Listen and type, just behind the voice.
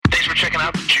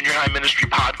out the Junior High Ministry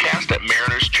Podcast at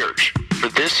Mariners Church. For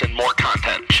this and more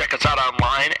content, check us out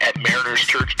online at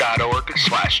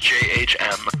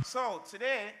marinerschurch.org/JHM. So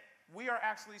today, we are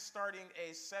actually starting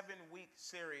a 7-week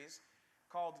series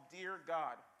called Dear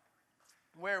God,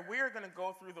 where we are going to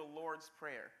go through the Lord's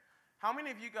Prayer. How many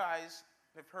of you guys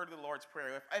have heard of the Lord's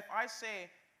Prayer? If I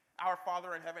say, Our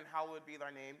Father in heaven, hallowed be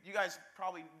thy name, you guys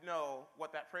probably know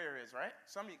what that prayer is, right?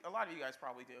 A lot of you guys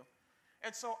probably do.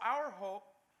 And so our hope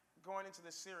going into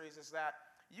this series is that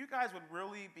you guys would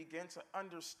really begin to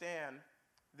understand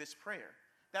this prayer.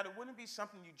 That it wouldn't be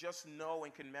something you just know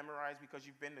and can memorize because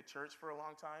you've been to church for a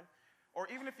long time. Or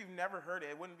even if you've never heard it,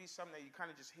 it wouldn't be something that you kind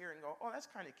of just hear and go, oh, that's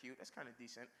kind of cute, that's kind of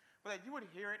decent. But that you would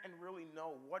hear it and really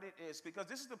know what it is, because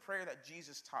this is the prayer that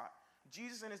Jesus taught.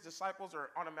 Jesus and his disciples are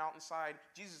on a mountainside.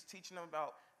 Jesus is teaching them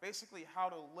about basically how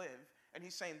to live. And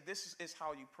he's saying, this is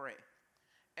how you pray.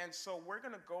 And so we're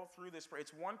going to go through this prayer.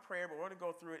 It's one prayer, but we're going to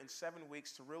go through it in 7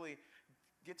 weeks to really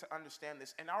get to understand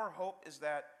this. And our hope is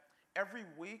that every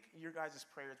week, your guys'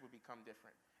 prayers would become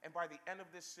different. And by the end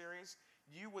of this series,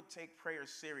 you would take prayers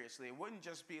seriously. It wouldn't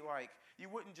just be like, you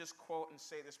wouldn't just quote and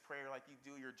say this prayer like you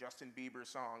do your Justin Bieber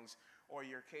songs or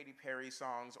your Katy Perry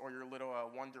songs or your little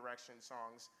One Direction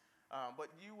songs. But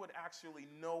you would actually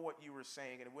know what you were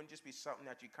saying, and it wouldn't just be something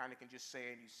that you kind of can just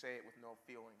say and you say it with no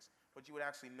feelings, but you would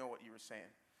actually know what you were saying.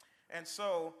 And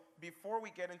so before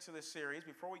we get into this series,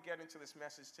 before we get into this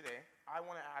message today, I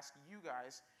want to ask you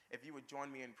guys if you would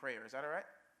join me in prayer. Is that all right?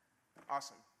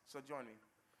 Awesome. So join me.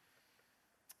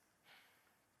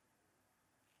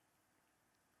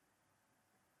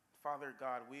 Father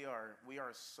God, we are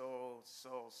so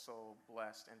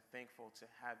blessed and thankful to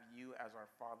have you as our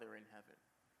Father in heaven.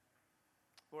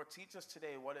 Lord, teach us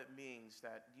today what it means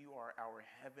that you are our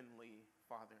heavenly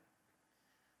Father.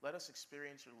 Let us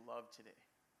experience your love today.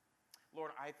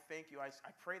 Lord, I thank you. I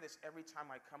pray this every time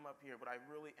I come up here, but I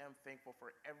really am thankful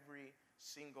for every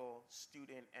single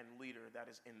student and leader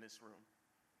that is in this room.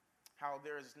 How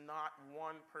there is not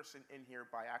one person in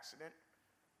here by accident,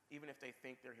 even if they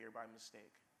think they're here by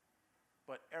mistake.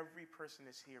 But every person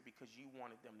is here because you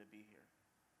wanted them to be here.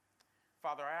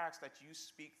 Father, I ask that you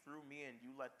speak through me and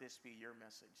you let this be your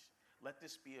message. Let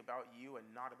this be about you and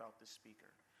not about the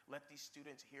speaker. Let these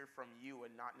students hear from you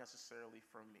and not necessarily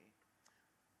from me.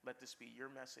 Let this be your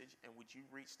message, and would you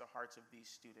reach the hearts of these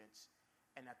students?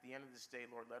 And at the end of this day,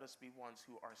 Lord, let us be ones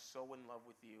who are so in love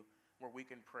with you, where we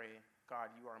can pray,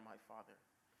 God, you are my Father.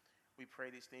 We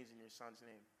pray these things in your Son's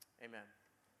name. Amen.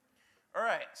 All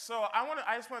right, so I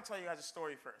just want to tell you guys a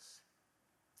story first.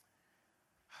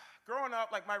 Growing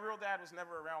up, like, my real dad was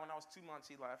never around. When I was 2 months,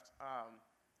 he left.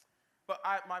 But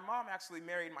my mom actually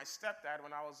married my stepdad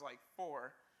when I was like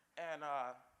 4, and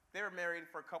they were married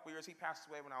for a couple years. He passed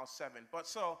away when I was 7. But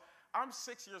so I'm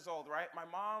 6 years old, right? My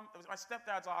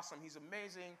stepdad's awesome. He's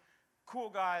amazing, cool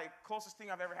guy, closest thing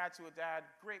I've ever had to a dad,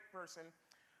 great person.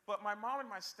 But my mom and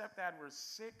my stepdad were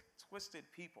sick,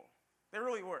 twisted people. They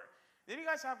really were. Did you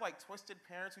guys have like twisted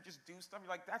parents who just do stuff?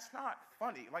 You're like, that's not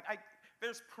funny. Like,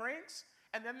 there's pranks.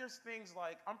 And then there's things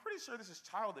like, I'm pretty sure this is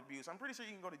child abuse. I'm pretty sure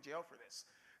you can go to jail for this.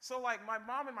 So like, my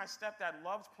mom and my stepdad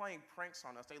loved playing pranks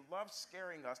on us. They loved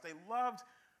scaring us. They loved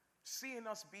seeing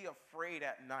us be afraid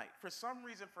at night. For some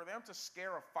reason, for them to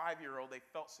scare a 5-year-old, they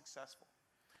felt successful.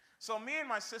 So me and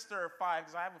my sister are 5,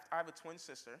 because I have a twin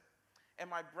sister, and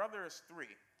my brother is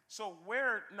 3. So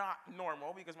we're not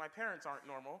normal because my parents aren't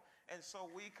normal. And so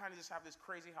we kind of just have this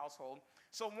crazy household.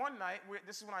 So one night,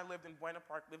 this is when I lived in Buena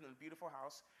Park, lived in a beautiful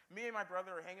house. Me and my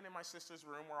brother are hanging in my sister's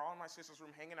room. We're all in my sister's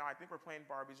room hanging out. I think we're playing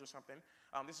Barbies or something.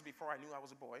 This is before I knew I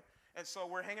was a boy. And so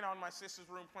we're hanging out in my sister's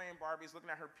room playing Barbies,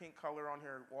 looking at her pink color on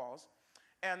her walls.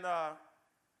 And I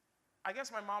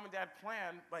guess my mom and dad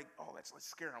planned, like, oh, let's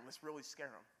scare them. Let's really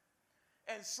scare them.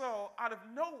 And so out of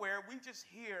nowhere, we just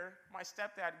hear my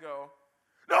stepdad go,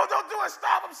 no, don't do it.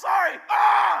 Stop. I'm sorry.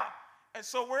 Ah! And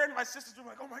so we're in my sister's room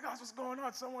like, oh, my gosh, what's going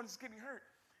on? Someone is getting hurt.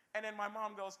 And then my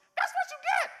mom goes, that's what you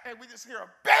get. And we just hear a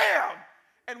bam.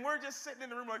 And we're just sitting in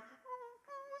the room like,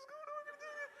 oh, what's going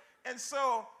on? And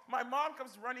so my mom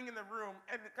comes running in the room.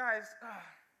 And the guys,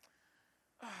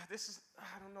 I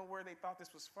don't know where they thought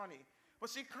this was funny. But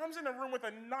she comes in the room with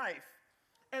a knife.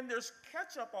 And there's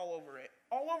ketchup all over it,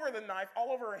 all over the knife,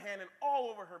 all over her hand, and all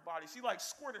over her body. She like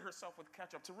squirted herself with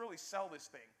ketchup to really sell this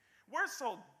thing. We're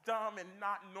so dumb and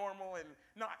not normal and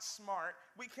not smart,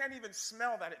 we can't even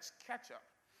smell that it's ketchup.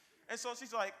 And so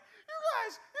she's like, you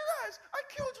guys, I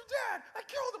killed your dad. I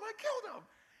killed him.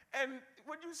 And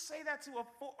when you say that to a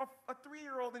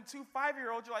 3-year-old and 2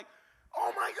 5-year-olds, you're like,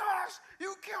 oh my gosh,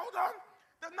 you killed him.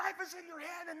 The knife is in your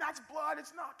hand and that's blood.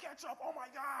 It's not ketchup. Oh my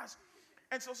gosh.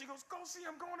 And so she goes, go see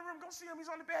him, go in the room, go see him.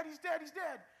 He's on the bed, he's dead.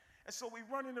 And so we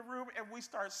run in the room and we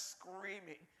start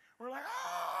screaming. We're like,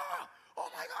 oh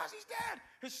my gosh, he's dead.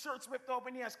 His shirt's ripped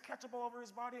open. He has ketchup all over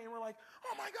his body. And we're like,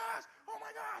 oh my gosh.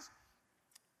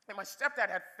 And my stepdad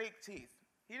had fake teeth.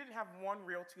 He didn't have one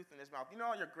real tooth in his mouth. You know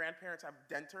how your grandparents have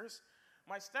dentures?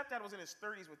 My stepdad was in his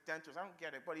 30s with dentures. I don't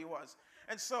get it, but he was.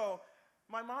 And so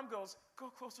my mom goes, go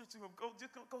closer to him.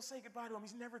 Go say goodbye to him.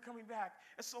 He's never coming back.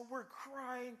 And so we're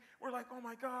crying. We're like, oh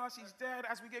my gosh, he's dead.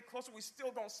 As we get closer, we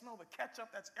still don't smell the ketchup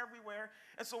that's everywhere.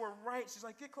 And so we're right. She's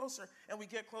like, get closer. And we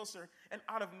get closer. And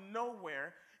out of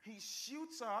nowhere, he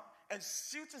shoots up and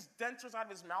shoots his dentures out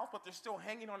of his mouth, but they're still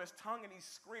hanging on his tongue, and he's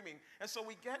screaming. And so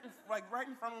we get right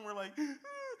in front of him. We're like,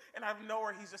 and out of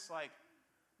nowhere, he's just like,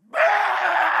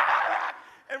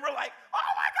 and we're like,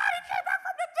 oh my God, he came back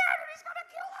from the dead, and he's going to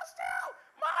kill us too.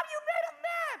 Mom, you made him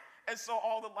mad. And so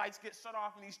all the lights get shut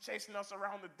off, and he's chasing us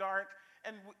around the dark.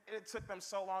 And it took them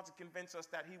so long to convince us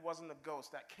that he wasn't a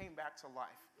ghost that came back to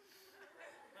life.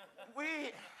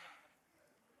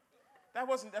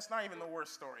 That's not even the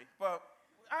worst story. But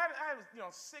I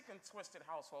was, sick and twisted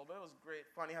household, but it was great,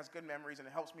 fun. He has good memories, and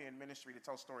it helps me in ministry to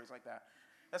tell stories like that.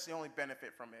 That's the only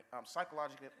benefit from it.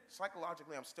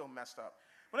 Psychologically, I'm still messed up.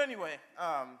 But anyway,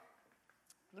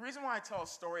 the reason why I tell a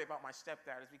story about my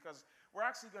stepdad is because we're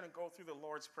actually going to go through the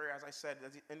Lord's Prayer, as I said,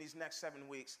 in these next 7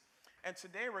 weeks. And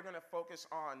today we're going to focus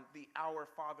on the Our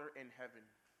Father in Heaven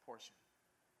portion.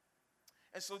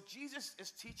 And so Jesus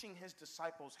is teaching his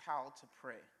disciples how to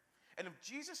pray. And if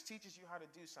Jesus teaches you how to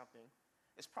do something,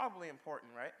 it's probably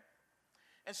important, right?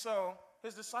 And so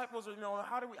his disciples are,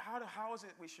 how is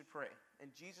it we should pray?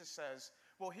 And Jesus says,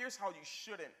 well, here's how you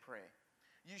shouldn't pray.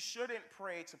 You shouldn't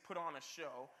pray to put on a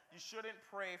show. You shouldn't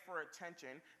pray for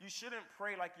attention. You shouldn't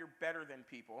pray like you're better than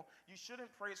people. You shouldn't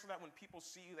pray so that when people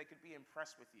see you, they could be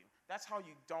impressed with you. That's how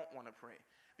you don't want to pray.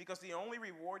 Because the only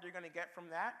reward you're going to get from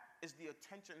that is the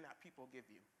attention that people give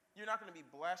you. You're not going to be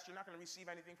blessed. You're not going to receive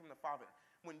anything from the Father.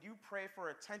 When you pray for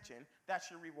attention,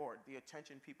 that's your reward. The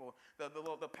attention people, the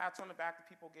pats on the back that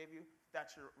people gave you,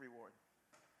 that's your reward.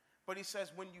 But he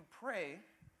says when you pray,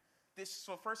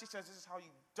 so first he says this is how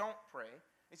you don't pray.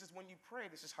 He says when you pray,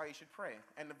 this is how you should pray.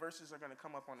 And the verses are going to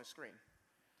come up on the screen.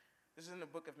 This is in the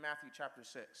book of Matthew chapter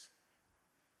 6.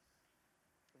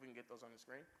 If we can get those on the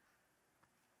screen.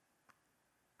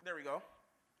 There we go.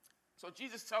 So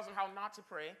Jesus tells them how not to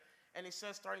pray. And he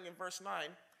says, starting in verse 9,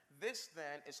 this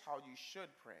then is how you should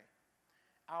pray.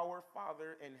 Our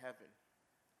Father in heaven,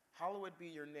 hallowed be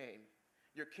your name.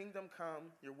 Your kingdom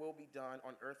come, your will be done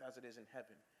on earth as it is in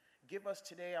heaven. Give us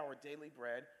today our daily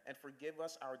bread, and forgive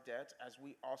us our debts as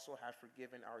we also have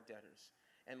forgiven our debtors.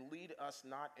 And lead us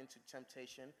not into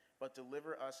temptation, but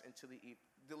deliver us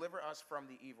from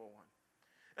the evil one.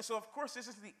 And so, of course, this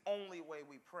is the only way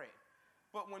we pray.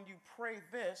 But when you pray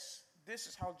this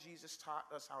is how Jesus taught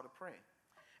us how to pray.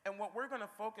 And what we're going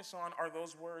to focus on are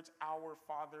those words, Our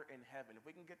Father in heaven. If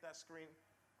we can get that screen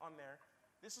on there.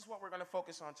 This is what we're going to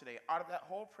focus on today. Out of that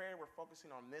whole prayer, we're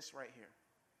focusing on this right here.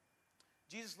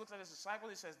 Jesus looks at his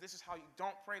disciples. He says, this is how you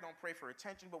don't pray. Don't pray for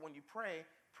attention. But when you pray,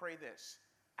 pray this.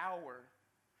 Our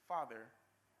Father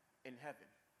in heaven.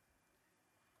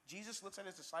 Jesus looks at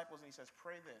his disciples and he says,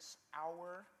 pray this.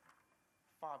 Our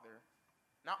Father.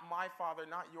 Not my Father,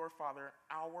 not your Father.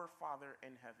 Our Father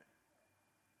in heaven.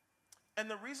 And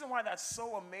the reason why that's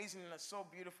so amazing and that's so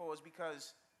beautiful is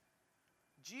because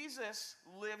Jesus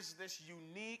lives this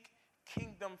unique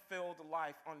kingdom-filled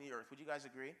life on the earth. Would you guys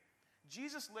agree?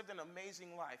 Jesus lived an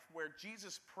amazing life where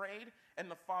Jesus prayed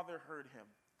and the Father heard him.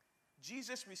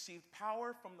 Jesus received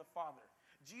power from the Father.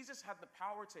 Jesus had the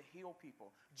power to heal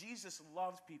people. Jesus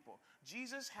loved people.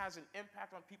 Jesus has an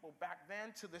impact on people back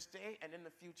then, to this day, and in the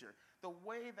future. The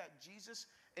way that Jesus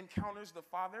encounters the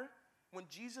Father, when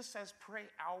Jesus says, pray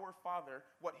our Father,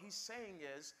 what he's saying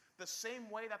is, the same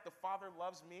way that the Father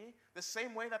loves me, the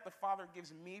same way that the Father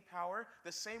gives me power,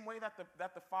 the same way that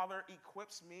the Father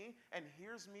equips me and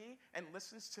hears me and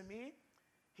listens to me,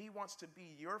 he wants to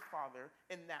be your Father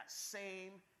in that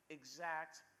same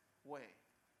exact way.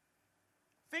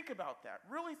 Think about that.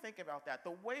 Really think about that.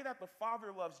 The way that the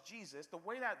Father loves Jesus, the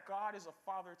way that God is a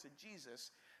father to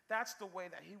Jesus, that's the way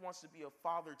that he wants to be a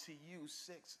father to you,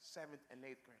 6th, 7th, and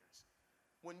 8th graders.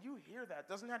 When you hear that,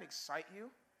 doesn't that excite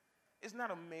you? Isn't that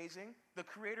amazing? The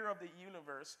creator of the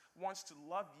universe wants to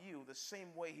love you the same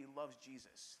way he loves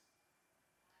Jesus.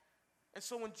 And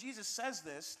so when Jesus says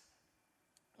this,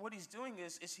 what he's doing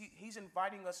is he's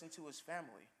inviting us into his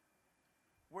family.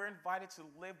 We're invited to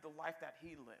live the life that he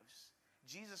lives.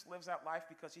 Jesus lives that life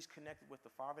because he's connected with the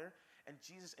Father, and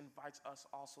Jesus invites us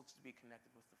also to be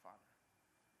connected with the Father.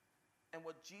 And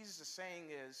what Jesus is saying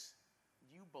is,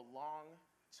 you belong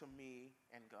to me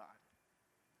and God.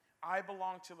 I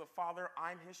belong to the Father,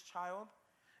 I'm his child,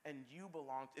 and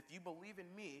if you believe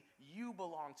in me, you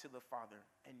belong to the Father,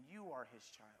 and you are his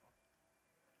child.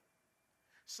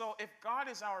 So if God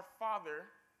is our Father,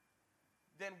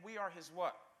 then we are his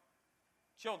what?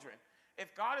 Children.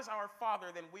 If God is our Father,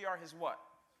 then we are his what?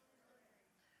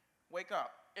 Wake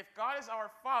up. If God is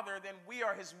our Father, then we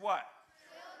are his what?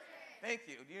 Children. Thank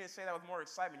you. You didn't say that with more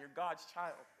excitement. You're God's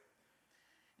child.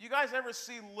 You guys ever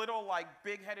see little, like,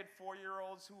 big-headed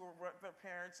 4-year-olds who are with their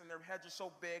parents and their heads are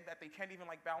so big that they can't even,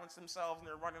 like, balance themselves and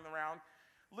they're running around?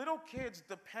 Little kids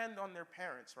depend on their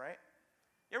parents, right?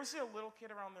 You ever see a little kid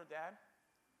around their dad?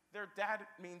 Their dad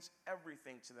means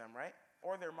everything to them, right?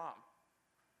 Or their mom.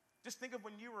 Just think of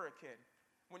when you were a kid,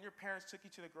 when your parents took you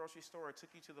to the grocery store or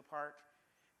took you to the park.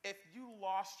 If you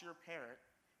lost your parent,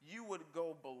 you would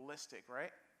go ballistic, right?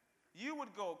 You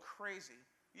would go crazy.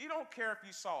 You don't care if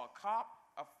you saw a cop,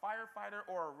 a firefighter,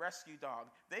 or a rescue dog.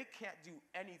 They can't do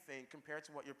anything compared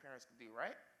to what your parents can do,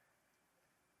 right?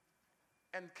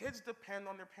 And kids depend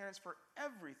on their parents for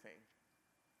everything.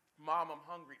 Mom, I'm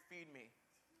hungry, feed me.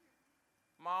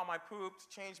 Mom, I pooped,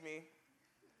 change me.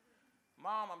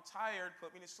 Mom, I'm tired,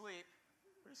 put me to sleep.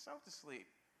 Put yourself to sleep.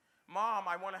 Mom,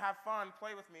 I want to have fun,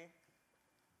 play with me.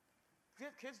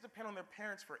 Kids depend on their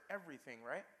parents for everything,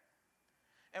 right?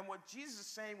 And what Jesus is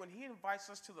saying when he invites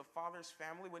us to the Father's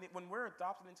family, when we're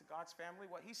adopted into God's family,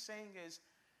 what he's saying is,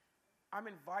 I'm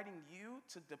inviting you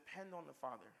to depend on the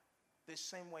Father the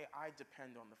same way I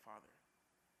depend on the Father.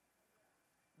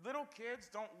 Little kids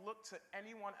don't look to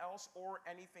anyone else or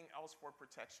anything else for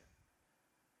protection.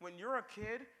 When you're a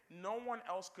kid, no one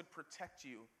else could protect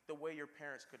you the way your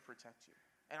parents could protect you.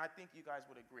 And I think you guys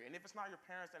would agree. And if it's not your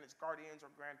parents, then it's guardians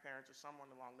or grandparents or someone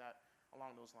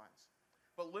along those lines.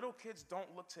 But little kids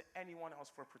don't look to anyone else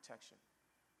for protection.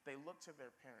 They look to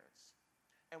their parents.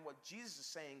 And what Jesus is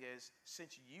saying is,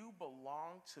 since you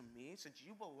belong to me, since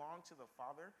you belong to the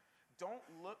Father, don't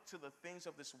look to the things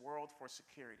of this world for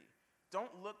security.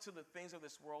 Don't look to the things of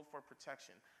this world for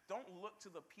protection. Don't look to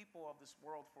the people of this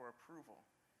world for approval.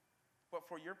 But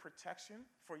for your protection,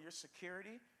 for your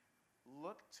security,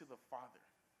 look to the Father.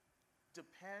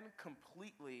 Depend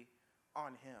completely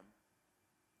on him.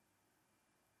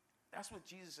 That's what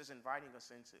Jesus is inviting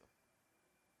us into.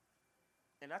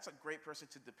 And that's a great person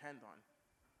to depend on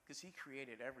because he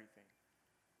created everything.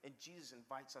 And Jesus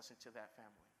invites us into that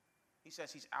family. He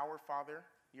says he's our Father.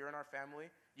 You're in our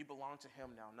family. You belong to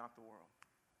him now, not the world.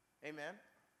 Amen?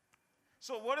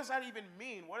 So what does that even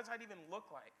mean? What does that even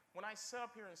look like? When I sit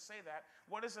up here and say that,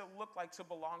 what does it look like to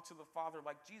belong to the Father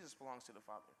like Jesus belongs to the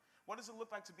Father? What does it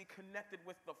look like to be connected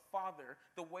with the Father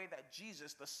the way that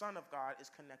Jesus, the Son of God, is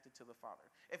connected to the Father?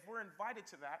 If we're invited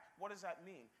to that, what does that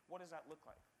mean? What does that look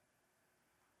like?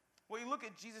 Well, you look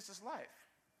at Jesus' life.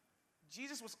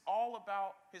 Jesus was all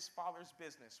about his Father's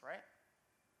business, right?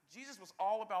 Jesus was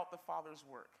all about the Father's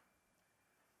work.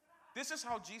 This is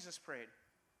how Jesus prayed.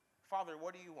 Father,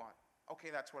 what do you want? Okay,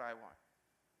 that's what I want.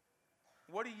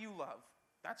 What do you love?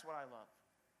 That's what I love.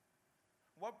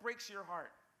 What breaks your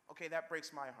heart? Okay, that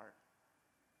breaks my heart.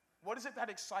 What is it that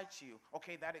excites you?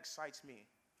 Okay, that excites me.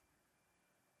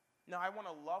 Now, I want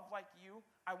to love like you.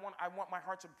 I want my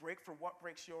heart to break for what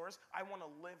breaks yours. I want to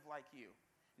live like you.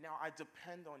 Now, I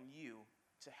depend on you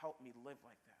to help me live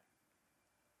like that.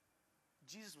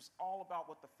 Jesus was all about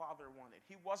what the Father wanted.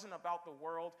 He wasn't about the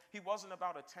world. He wasn't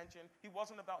about attention. He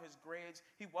wasn't about his grades.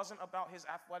 He wasn't about his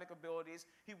athletic abilities.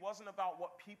 He wasn't about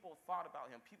what people thought about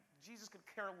him. Jesus could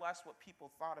care less what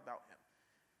people thought about him.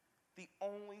 The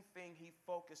only thing he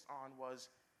focused on was,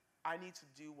 I need to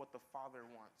do what the Father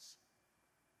wants.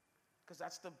 Because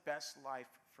that's the best life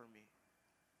for me.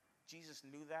 Jesus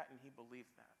knew that and he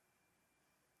believed that.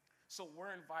 So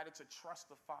we're invited to trust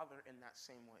the Father in that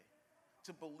same way.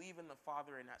 To believe in the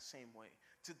Father in that same way.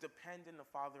 To depend in the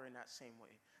Father in that same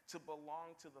way. To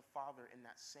belong to the Father in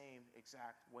that same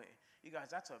exact way. You guys,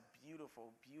 that's a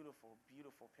beautiful, beautiful,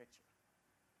 beautiful picture.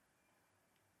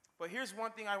 But here's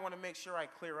one thing I want to make sure I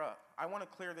clear up. I want to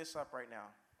clear this up right now.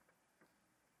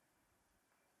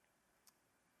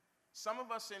 Some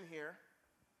of us in here,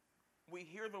 we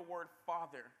hear the word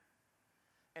Father,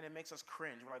 and it makes us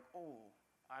cringe. We're like, oh,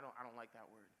 I don't like that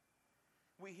word.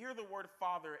 We hear the word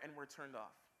Father, and we're turned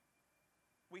off.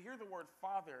 We hear the word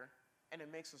Father, and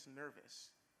it makes us nervous.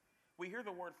 We hear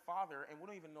the word Father, and we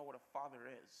don't even know what a father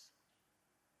is.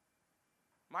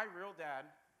 My real dad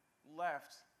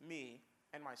left me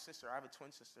and my sister. I have a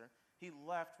twin sister. He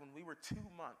left when we were 2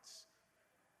 months.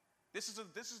 This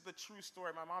is the true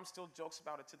story. My mom still jokes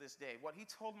about it to this day. What he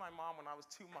told my mom when I was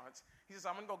 2 months, he says,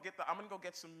 I'm gonna go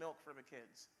get some milk for the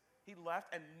kids. He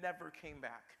left and never came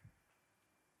back.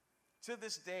 To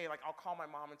this day, like I'll call my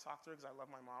mom and talk to her because I love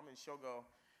my mom, and she'll go,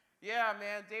 "Yeah,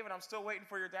 man, David, I'm still waiting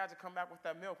for your dad to come back with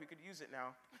that milk. We could use it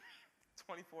now."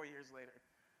 24 years later.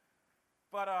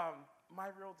 But my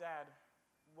real dad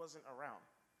wasn't around.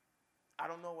 I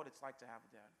don't know what it's like to have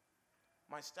a dad.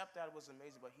 My stepdad was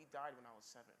amazing, but he died when I was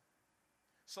 7.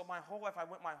 So my whole life, I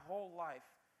went my whole life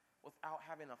without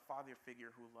having a father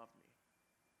figure who loved me.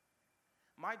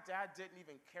 My dad didn't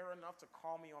even care enough to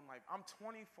call me on I'm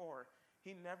 24.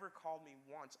 He never called me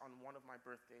once on one of my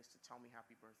birthdays to tell me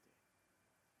happy birthday.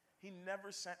 He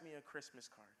never sent me a Christmas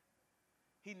card.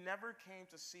 He never came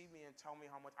to see me and tell me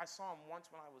how much. I saw him once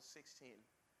when I was 16,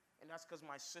 and that's because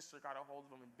my sister got a hold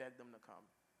of him and begged him to come.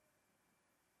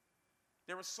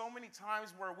 There were so many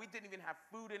times where we didn't even have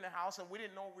food in the house and we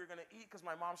didn't know what we were going to eat because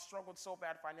my mom struggled so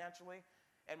bad financially,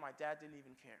 and my dad didn't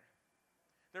even care.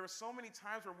 There were so many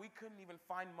times where we couldn't even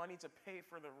find money to pay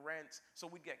for the rent, so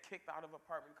we'd get kicked out of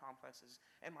apartment complexes,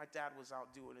 and my dad was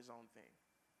out doing his own thing.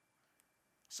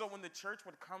 So when the church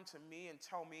would come to me and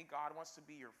tell me God wants to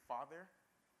be your father,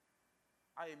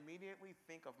 I immediately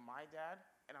think of my dad,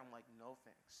 and I'm like, no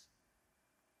thanks.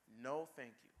 No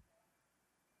thank you.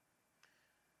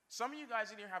 Some of you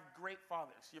guys in here have great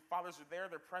fathers. Your fathers are there,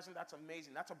 they're present, that's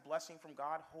amazing. That's a blessing from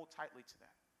God. Hold tightly to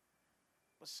that.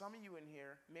 But some of you in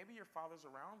here, maybe your father's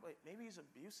around, but maybe he's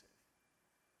abusive.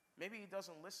 Maybe he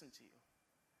doesn't listen to you.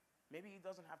 Maybe he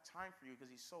doesn't have time for you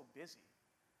because he's so busy.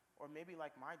 Or maybe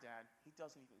like my dad, he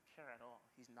doesn't even care at all.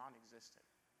 He's non-existent.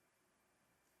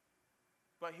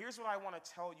 But here's what I want to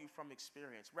tell you from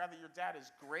experience. Whether your dad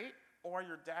is great or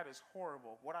your dad is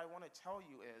horrible, what I want to tell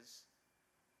you is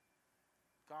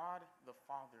God the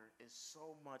Father is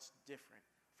so much different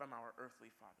from our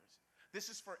earthly fathers. This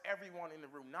is for everyone in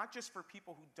the room, not just for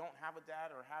people who don't have a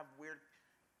dad or have weird,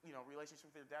 relationships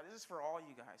with their dad. This is for all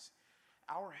you guys.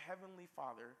 Our Heavenly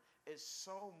Father is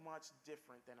so much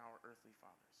different than our earthly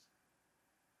fathers.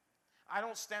 I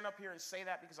don't stand up here and say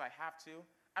that because I have to.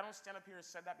 I don't stand up here and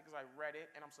say that because I read it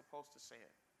and I'm supposed to say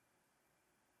it.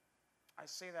 I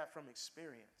say that from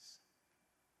experience.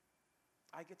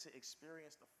 I get to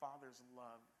experience the Father's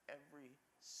love every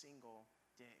single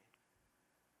day.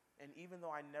 And even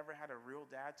though I never had a real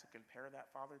dad to compare that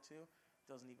father to, it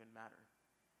doesn't even matter.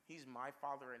 He's my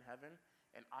Father in heaven,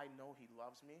 and I know he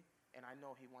loves me, and I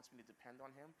know he wants me to depend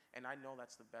on him, and I know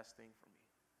that's the best thing for me.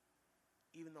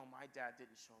 Even though my dad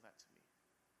didn't show that to me.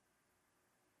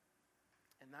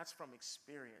 And that's from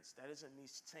experience. That isn't me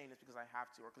saying this because I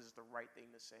have to or because it's the right thing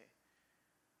to say.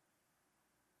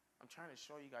 I'm trying to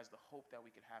show you guys the hope that we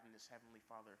could have in this Heavenly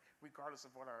Father, regardless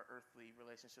of what our earthly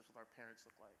relationships with our parents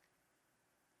look like.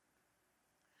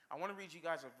 I want to read you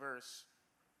guys a verse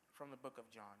from the book of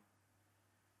John,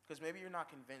 because maybe you're not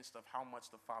convinced of how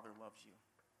much the Father loves you,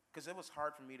 because it was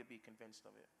hard for me to be convinced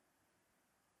of it.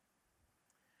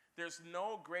 There's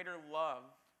no greater love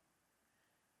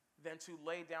than to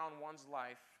lay down one's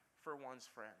life for one's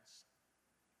friends.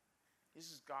 This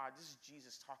is God, this is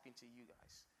Jesus talking to you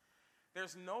guys.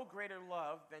 There's no greater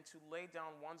love than to lay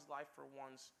down one's life for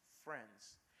one's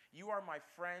friends. You are my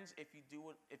friends if you do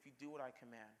what I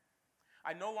command.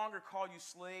 I no longer call you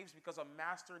slaves because a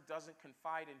master doesn't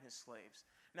confide in his slaves.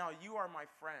 Now you are my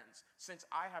friends, since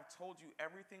I have told you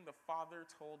everything the Father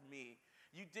told me.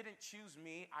 You didn't choose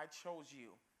me, I chose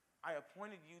you. I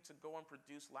appointed you to go and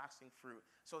produce lasting fruit,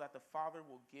 so that the Father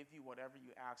will give you whatever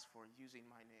you ask for using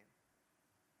my name.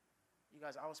 You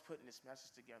guys, I was putting this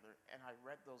message together, and I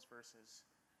read those verses,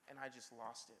 and I just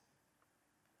lost it.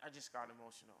 I just got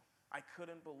emotional. I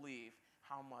couldn't believe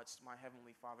how much my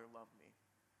Heavenly Father loved me.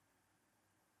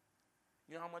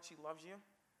 You know how much he loves you?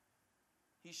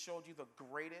 He showed you the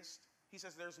greatest. He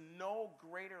says there's no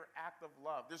greater act of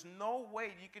love. There's no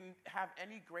way you can have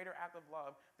any greater act of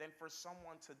love than for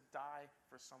someone to die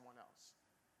for someone else.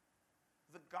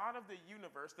 The God of the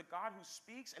universe, the God who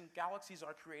speaks and galaxies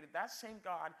are created, that same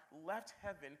God left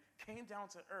heaven, came down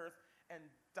to earth, and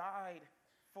died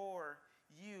for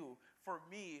you, for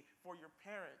me, for your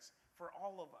parents, for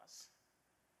all of us.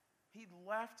 He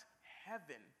left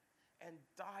heaven and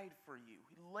died for you.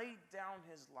 He laid down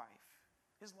his life.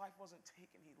 His life wasn't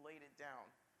taken, he laid it down.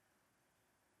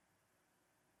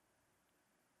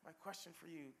 My question for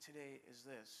you today is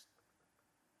this.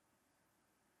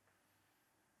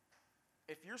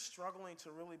 If you're struggling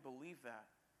to really believe that,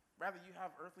 rather you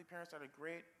have earthly parents that are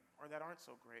great or that aren't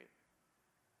so great,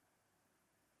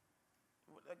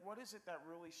 what is it that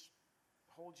really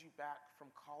holds you back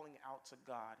from calling out to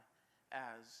God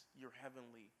as your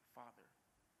Heavenly Father?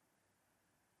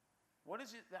 What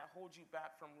is it that holds you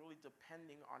back from really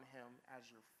depending on him as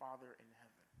your Father in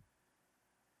heaven?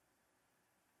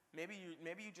 Maybe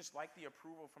you just like the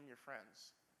approval from your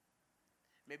friends.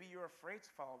 Maybe you're afraid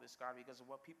to follow this God because of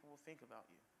what people will think about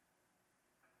you.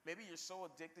 Maybe you're so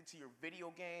addicted to your video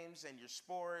games and your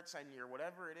sports and your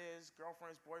whatever it is,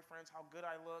 girlfriends, boyfriends, how good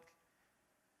I look.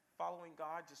 Following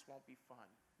God just won't be fun.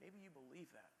 Maybe you believe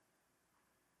that.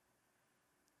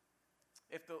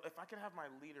 If I could have my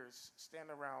leaders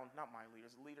stand around, not my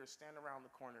leaders, leaders stand around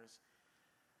the corners,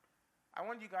 I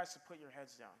want you guys to put your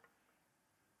heads down.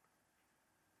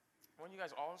 I want you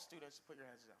guys, all the students, to put your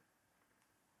heads down.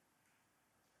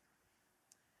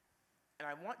 And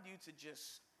I want you to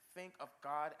just think of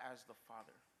God as the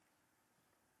Father.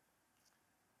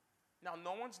 Now,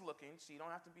 no one's looking, so you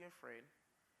don't have to be afraid.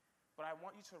 But I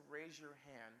want you to raise your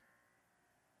hand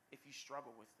if you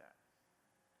struggle with that.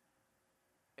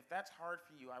 If that's hard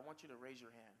for you, I want you to raise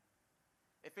your hand.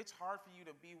 If it's hard for you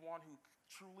to be one who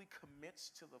truly commits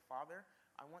to the Father,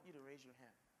 I want you to raise your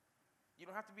hand. You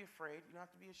don't have to be afraid. You don't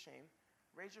have to be ashamed.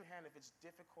 Raise your hand if it's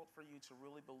difficult for you to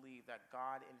really believe that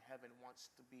God in heaven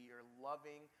wants to be your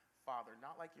loving Father,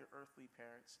 not like your earthly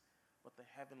parents, but the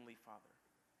heavenly Father.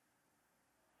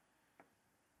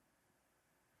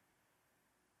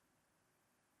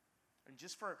 And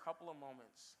just for a couple of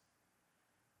moments,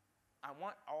 I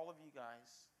want all of you guys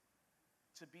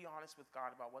to be honest with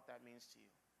God about what that means to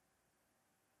you.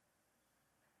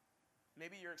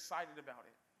 Maybe you're excited about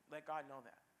it. Let God know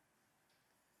that.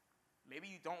 Maybe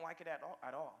you don't like it at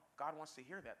all. God wants to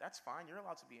hear that. That's fine. You're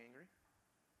allowed to be angry.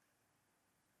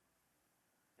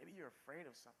 Maybe you're afraid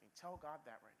of something. Tell God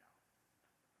that right now.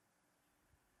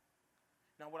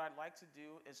 Now, what I'd like to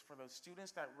do is for those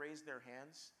students that raised their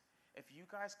hands, if you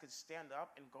guys could stand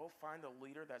up and go find a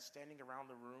leader that's standing around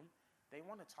the room, they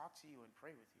want to talk to you and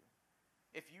pray with you.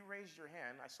 If you raised your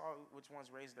hand, I saw which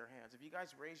ones raised their hands. If you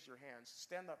guys raised your hands,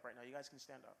 stand up right now. You guys can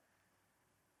stand up.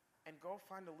 And go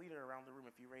find a leader around the room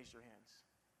if you raised your hands.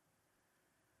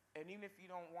 And even if you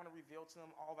don't want to reveal to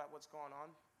them all that what's going on,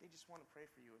 they just want to pray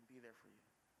for you and be there for you.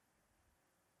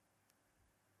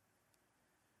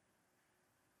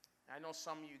 I know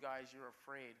some of you guys, you're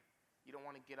afraid. You don't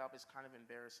want to get up. It's kind of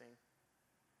embarrassing.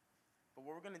 But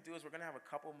what we're going to do is we're going to have a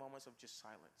couple moments of just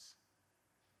silence.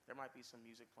 There might be some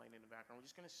music playing in the background. We're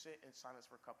just going to sit in silence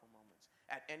for a couple moments.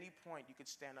 At any point, you could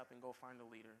stand up and go find a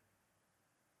leader.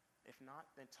 If not,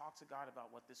 then talk to God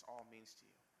about what this all means to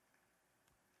you.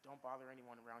 Don't bother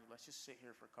anyone around you. Let's just sit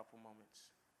here for a couple moments.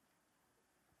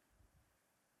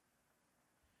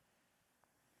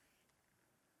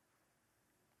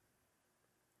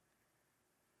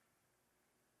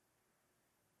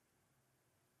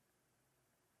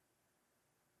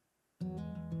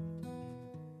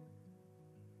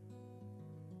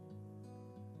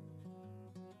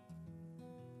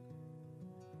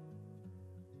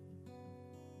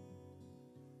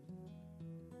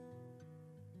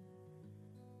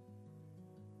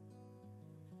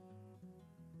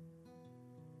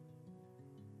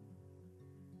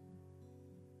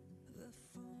 The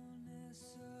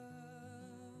fullness of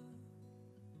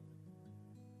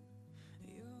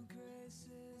your grace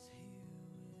is here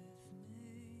with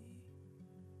me.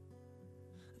 The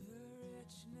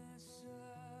richness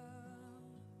of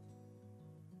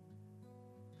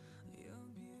your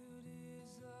beauty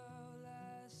is all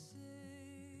I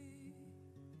see.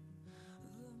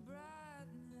 The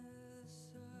brightness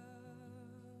of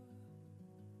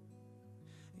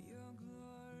your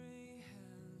glory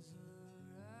has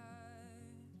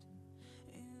arrived.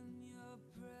 In your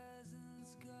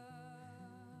presence, God,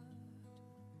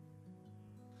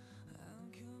 I'm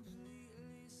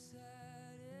completely satisfied.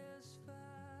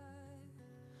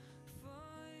 For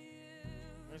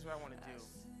you, Here's what I want to do.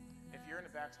 If you're in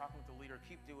the back talking with the leader,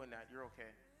 keep doing that. You're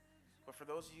okay. But for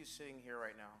those of you sitting here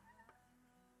right now,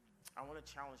 I want to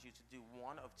challenge you to do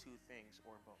one of two things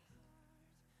or both.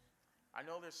 I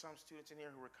know there's some students in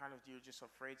here who were you're just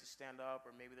afraid to stand up,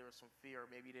 or maybe there was some fear, or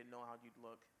maybe you didn't know how you'd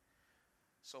look.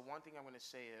 So one thing I'm going to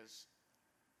say is,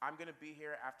 I'm going to be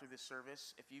here after this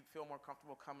service. If you feel more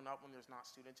comfortable coming up when there's not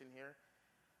students in here,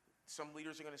 some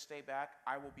leaders are going to stay back.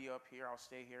 I will be up here. I'll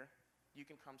stay here. You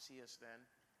can come see us then.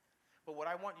 But what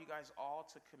I want you guys all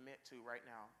to commit to right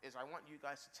now is I want you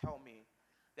guys to tell me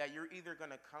that you're either going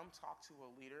to come talk to a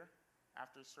leader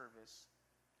after service,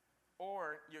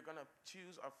 or you're going to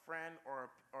choose a friend or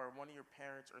one of your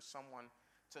parents or someone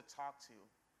to talk to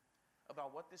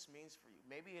about what this means for you.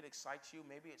 Maybe it excites you,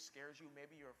 maybe it scares you,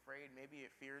 maybe you're afraid, maybe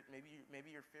you're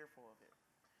fearful of it.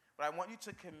 But I want you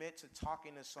to commit to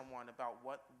talking to someone about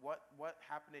what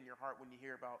happened in your heart when you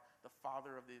hear about the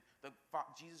Father of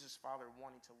Jesus' Father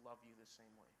wanting to love you the same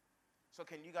way. So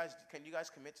can you guys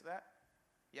commit to that?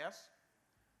 Yes?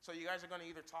 So you guys are going to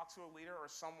either talk to a leader or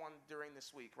someone during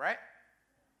this week, right?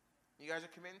 You guys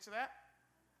are committing to that?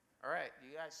 All right,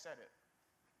 you guys said it.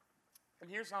 And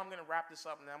here's how I'm going to wrap this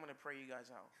up, and then I'm going to pray you guys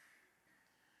out.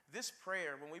 This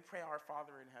prayer, when we pray our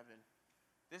Father in heaven,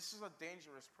 this is a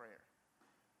dangerous prayer.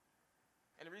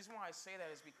 And the reason why I say that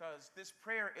is because this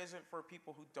prayer isn't for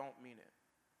people who don't mean it.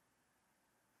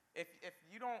 If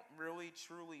you don't really,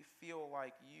 truly feel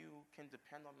like you can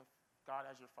depend on God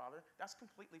as your Father, that's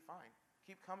completely fine.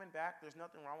 Keep coming back. There's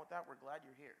nothing wrong with that. We're glad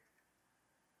you're here.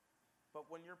 But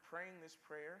when you're praying this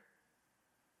prayer,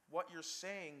 what you're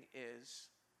saying is,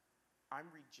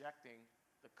 I'm rejecting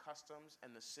the customs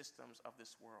and the systems of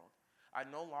this world. I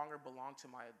no longer belong to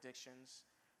my addictions,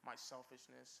 my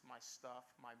selfishness, my stuff,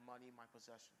 my money, my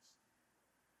possessions.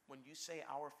 When you say,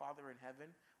 Our Father in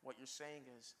heaven, what you're saying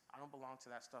is, I don't belong to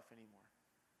that stuff anymore.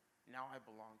 Now I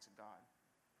belong to God.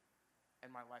 And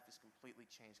my life is completely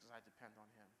changed because I depend on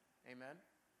him. Amen?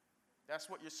 That's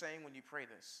what you're saying when you pray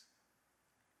this.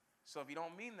 So if you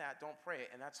don't mean that, don't pray it,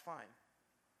 and that's fine.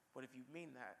 But if you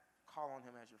mean that, call on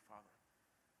him as your Father.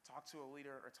 Talk to a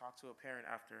leader or talk to a parent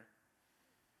after.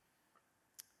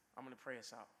 I'm going to pray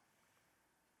us out.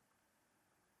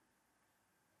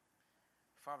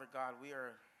 Father God,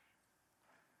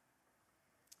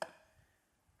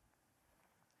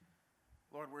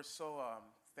 Lord, we're so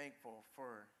thankful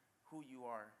for who you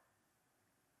are.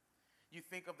 You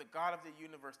think of the God of the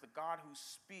universe, the God who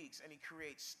speaks and he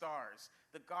creates stars,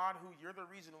 the God who, you're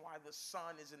the reason why the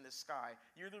sun is in the sky.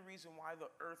 You're the reason why the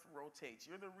earth rotates.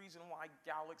 You're the reason why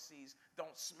galaxies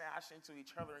don't smash into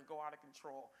each other and go out of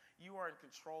control. You are in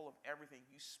control of everything.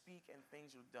 You speak and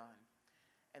things are done.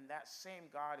 And that same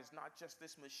God is not just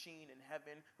this machine in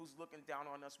heaven who's looking down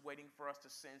on us, waiting for us to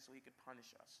sin so he could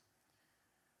punish us.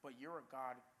 But you're a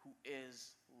God who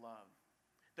is love.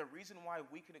 The reason why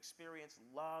we can experience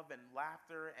love and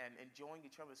laughter and enjoying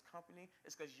each other's company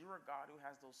is because you're a God who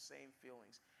has those same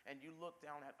feelings. And you look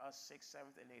down at us 6th,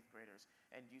 7th, and 8th graders,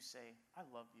 and you say, I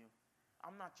love you.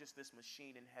 I'm not just this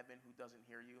machine in heaven who doesn't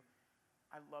hear you.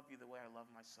 I love you the way I love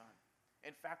my son.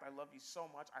 In fact, I love you so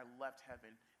much, I left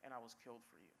heaven and I was killed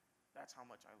for you. That's how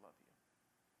much I love you.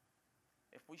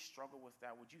 If we struggle with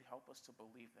that, would you help us to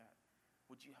believe that?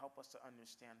 Would you help us to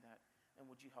understand that? And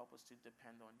would you help us to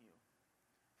depend on you?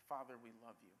 Father, we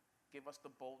love you. Give us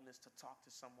the boldness to talk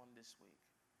to someone this week.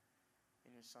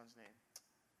 In your son's name,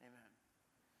 amen.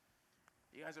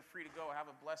 You guys are free to go. Have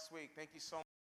a blessed week. Thank you so much.